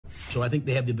So I think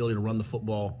they have the ability to run the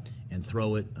football and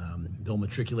throw it. They'll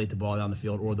matriculate the ball down the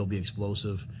field, or they'll be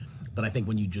explosive. But I think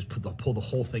when you just pull the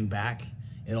whole thing back,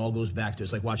 it all goes back to,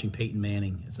 it's like watching Peyton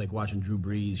Manning. It's like watching Drew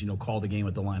Brees, call the game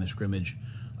at the line of scrimmage.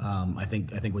 I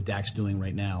think what Dak's doing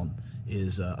right now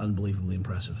is unbelievably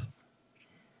impressive.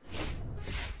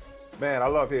 Man, I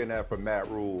love hearing that from Matt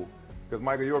Rule. Because,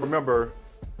 Michael, you'll remember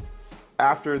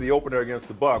after the opener against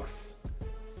the Bucs,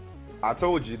 I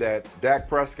told you that Dak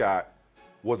Prescott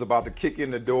was about to kick in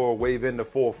the door, wave in the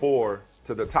 4-4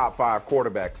 to the top 5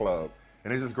 quarterback club.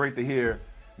 And it's just great to hear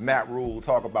Matt Rule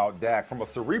talk about Dak from a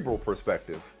cerebral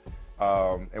perspective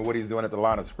and what he's doing at the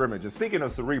line of scrimmage. And speaking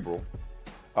of cerebral,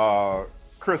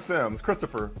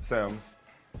 Christopher Sims,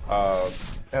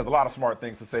 has a lot of smart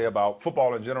things to say about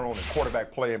football in general and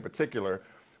quarterback play in particular,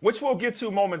 which we'll get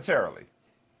to momentarily.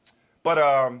 But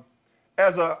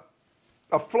as a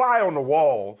fly on the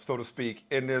wall, so to speak,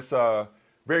 in this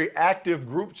very active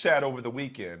group chat over the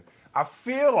weekend, I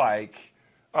feel like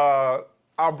our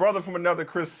brother from another,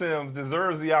 Chris Sims,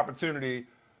 deserves the opportunity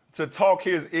to talk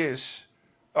his ish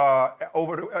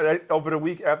over the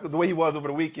week, after the way he was over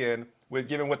the weekend, with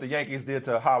given what the Yankees did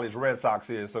to Holly's Red Sox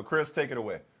is. So, Chris, take it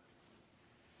away.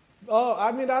 Oh,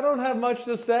 I mean, I don't have much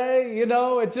to say.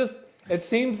 It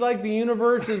seems like the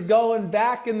universe is going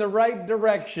back in the right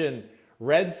direction.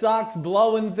 Red Sox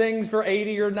blowing things for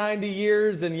 80 or 90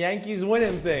 years and Yankees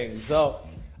winning things. So,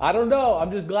 I don't know. I'm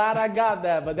just glad I got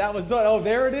that. But that was,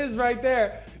 there it is right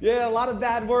there. Yeah, a lot of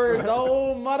bad words.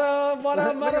 Oh,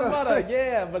 mudda.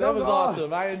 Yeah, but that was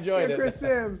awesome. I enjoyed it. Chris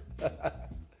Sims.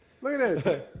 Look at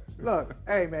this. Look,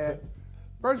 hey, man.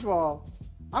 First of all,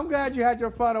 I'm glad you had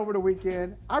your fun over the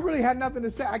weekend. I really had nothing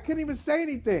to say. I couldn't even say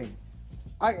anything.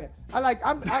 I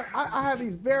have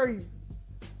these very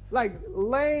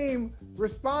lame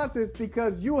responses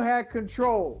because you had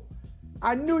control.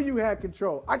 I knew you had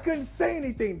control. I couldn't say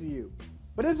anything to you.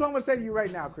 But this is what I'm going to say to you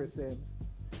right now, Chris Sims.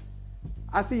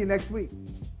 I'll see you next week.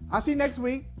 I'll see you next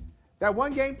week. That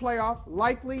one-game playoff,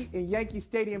 likely in Yankee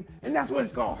Stadium, and that's what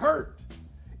it's going to hurt.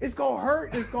 It's going to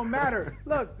hurt and it's going to matter.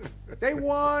 Look, they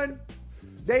won.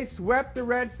 They swept the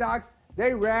Red Sox.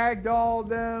 They ragdolled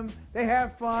them. They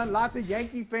had fun. Lots of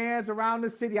Yankee fans around the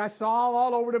city. I saw them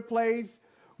all over the place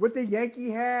with the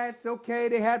Yankee hats. Okay,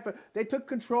 they took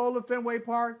control of Fenway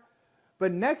Park.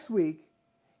 But next week,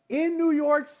 in New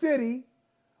York City,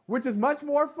 which is much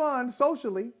more fun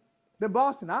socially than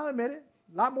Boston, I'll admit it.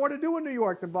 A lot more to do in New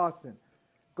York than Boston.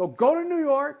 Go to New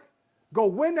York, go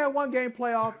win that one-game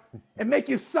playoff, and make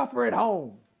you suffer at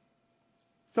home.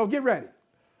 So get ready.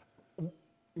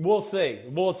 We'll see.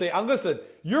 Listen,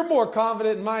 you're more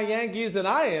confident in my Yankees than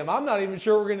I am. I'm not even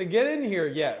sure we're going to get in here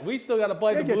yet. We still got to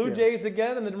play the Blue Jays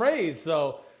again and the Rays.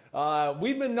 So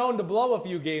we've been known to blow a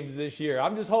few games this year.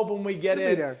 I'm just hoping we get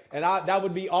in, and that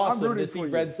would be awesome to see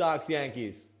Red Sox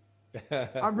Yankees.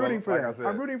 I'm rooting for that.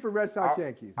 I'm rooting for Red Sox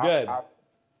Yankees. Good.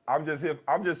 I'm just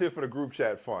here for the group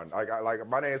chat fun. Like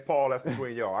my name's Paul. That's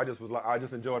between y'all. I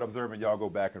just enjoyed observing y'all go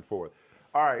back and forth.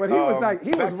 All right. But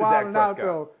he was wilding out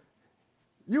though.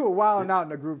 You were wilding out in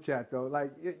the group chat though.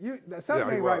 Like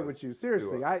something ain't right with you.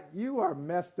 Seriously, you are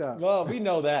messed up. Well, we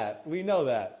know that.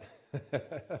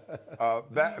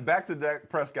 Back to Dak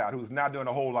Prescott, who's not doing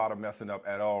a whole lot of messing up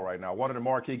at all right now. One of the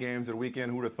marquee games of the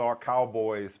weekend. Who would have thought?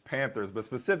 Cowboys, Panthers, but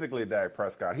specifically Dak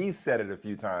Prescott. He's said it a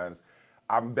few times.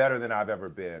 I'm better than I've ever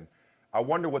been. I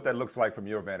wonder what that looks like from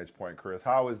your vantage point, Chris.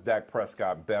 How is Dak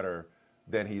Prescott better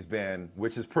than he's been,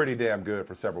 which is pretty damn good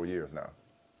for several years now?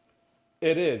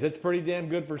 It is. It's pretty damn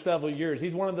good for several years.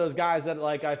 He's one of those guys that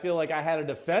I feel like I had to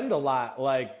defend a lot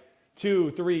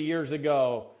 2-3 years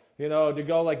ago, to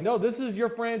go no, this is your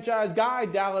franchise guy,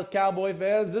 Dallas Cowboy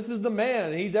fans. This is the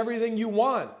man. He's everything you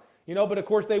want. But of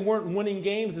course they weren't winning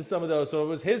games in some of those, so it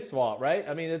was his fault, right?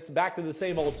 I mean, it's back to the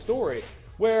same old story.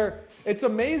 Where it's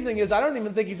amazing is I don't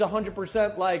even think he's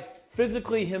 100%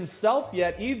 physically himself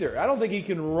yet either. I don't think he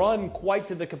can run quite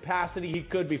to the capacity he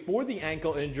could before the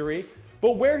ankle injury.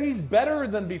 But where he's better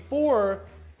than before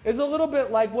is a little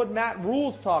bit like what Matt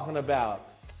Rule's talking about.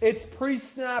 It's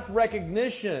pre-snap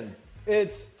recognition.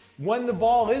 It's when the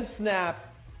ball is snapped,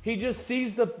 he just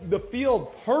sees the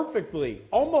field perfectly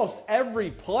almost every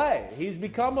play. He's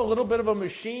become a little bit of a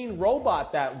machine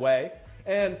robot that way.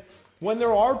 And when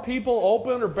there are people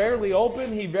open or barely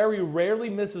open, he very rarely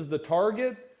misses the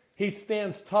target. He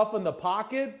stands tough in the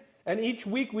pocket. And each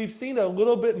week we've seen a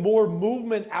little bit more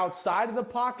movement outside of the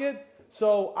pocket.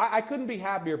 So I couldn't be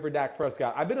happier for Dak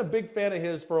Prescott. I've been a big fan of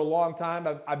his for a long time.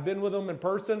 I've been with him in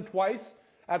person twice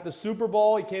at the Super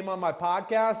Bowl. He came on my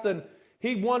podcast, and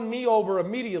he won me over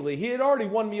immediately. He had already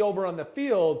won me over on the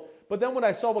field, but then when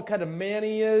I saw what kind of man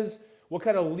he is, what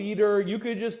kind of leader. You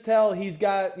could just tell he's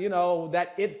got,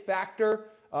 that it factor.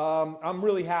 I'm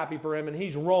really happy for him, and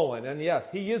he's rolling. And yes,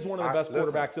 he is one of the best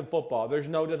quarterbacks in football. There's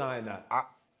no denying that.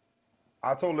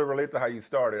 I totally relate to how you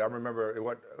started. I remember it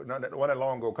wasn't that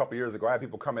long ago, a couple years ago, I had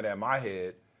people coming at my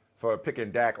head for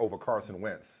picking Dak over Carson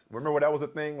Wentz. Remember when that was a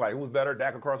thing? Like, who's better,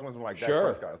 Dak or Carson Wentz? I'm like, Dak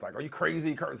Prescott. It's like, are you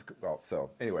crazy? So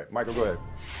anyway, Michael, go ahead.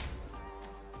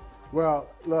 Well,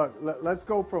 look, let's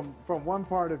go from one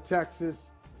part of Texas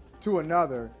to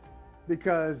another,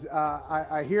 because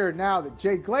I hear now that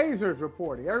Jay Glazer's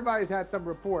reporting. Everybody's had some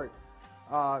report.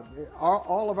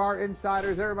 All of our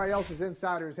insiders, everybody else's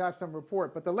insiders have some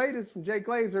report. But the latest from Jay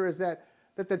Glazer is that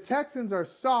the Texans are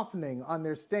softening on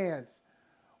their stance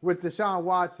with Deshaun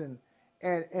Watson.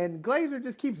 And Glazer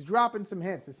just keeps dropping some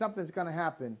hints that something's going to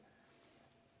happen.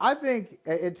 I think,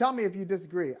 and tell me if you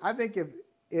disagree, I think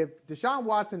if Deshaun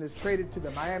Watson is traded to the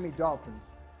Miami Dolphins,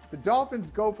 the Dolphins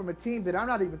go from a team that I'm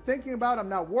not even thinking about, I'm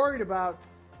not worried about,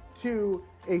 to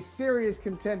a serious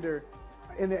contender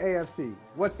in the AFC.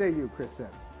 What say you, Chris Sims?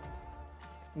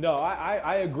 No,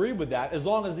 I agree with that. As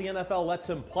long as the NFL lets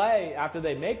him play after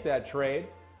they make that trade,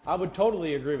 I would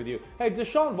totally agree with you. Hey,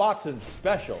 Deshaun Watson's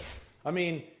special. I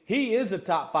mean, he is a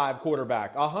top 5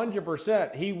 quarterback,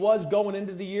 100%. He was going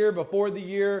into the year, before the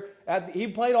year. He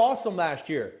played awesome last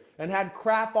year and had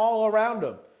crap all around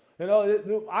him.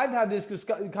 I've had these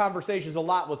conversations a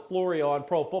lot with Florio on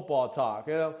Pro Football Talk.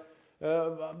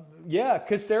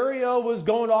 Caserio was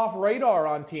going off radar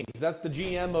on teams. That's the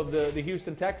GM of the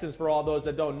Houston Texans, for all those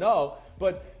that don't know.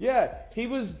 But yeah, he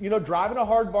was, driving a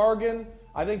hard bargain.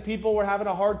 I think people were having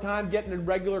a hard time getting in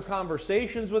regular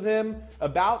conversations with him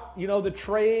about, the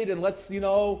trade, and let's,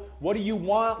 what do you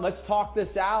want? Let's talk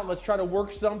this out. Let's try to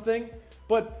work something.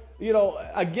 But,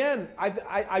 again,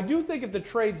 I do think if the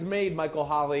trade's made, Michael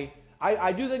Holley,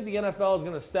 I do think the NFL is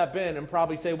going to step in and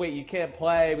probably say, wait, you can't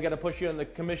play. We got to push you on the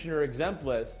commissioner exempt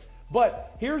list.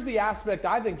 But here's the aspect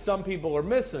I think some people are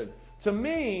missing. To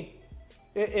me,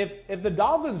 if the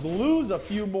Dolphins lose a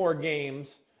few more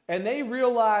games and they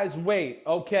realize, wait,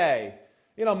 okay,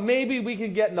 maybe we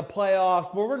can get in the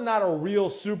playoffs, but we're not a real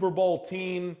Super Bowl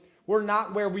team. We're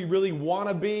not where we really want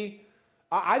to be.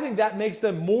 I think that makes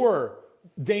them more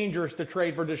dangerous to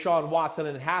trade for Deshaun Watson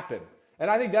and happen. And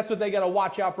I think that's what they got to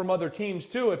watch out from other teams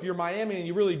too. If you're Miami and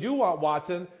you really do want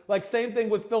Watson, like same thing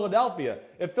with Philadelphia.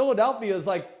 If Philadelphia is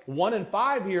like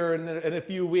 1-5 here in a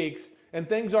few weeks and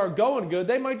things aren't going good,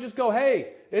 they might just go,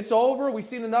 hey, it's over. We've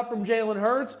seen enough from Jalen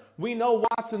Hurts. We know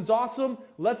Watson's awesome.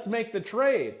 Let's make the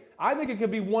trade. I think it could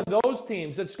be one of those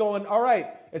teams that's going, all right,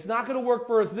 it's not going to work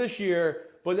for us this year,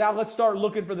 but now let's start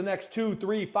looking for the next 2,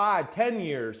 3, 5, 10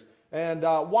 years. And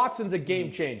Watson's a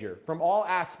game changer from all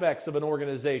aspects of an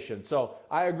organization. So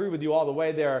I agree with you all the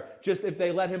way there. Just if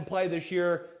they let him play this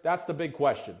year, that's the big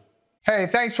question. Hey,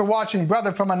 thanks for watching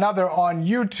Brother from Another on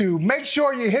YouTube. Make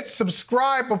sure you hit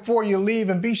subscribe before you leave,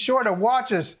 and be sure to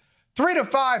watch us 3 to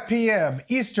 5 p.m.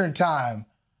 Eastern Time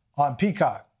on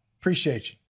Peacock. Appreciate you.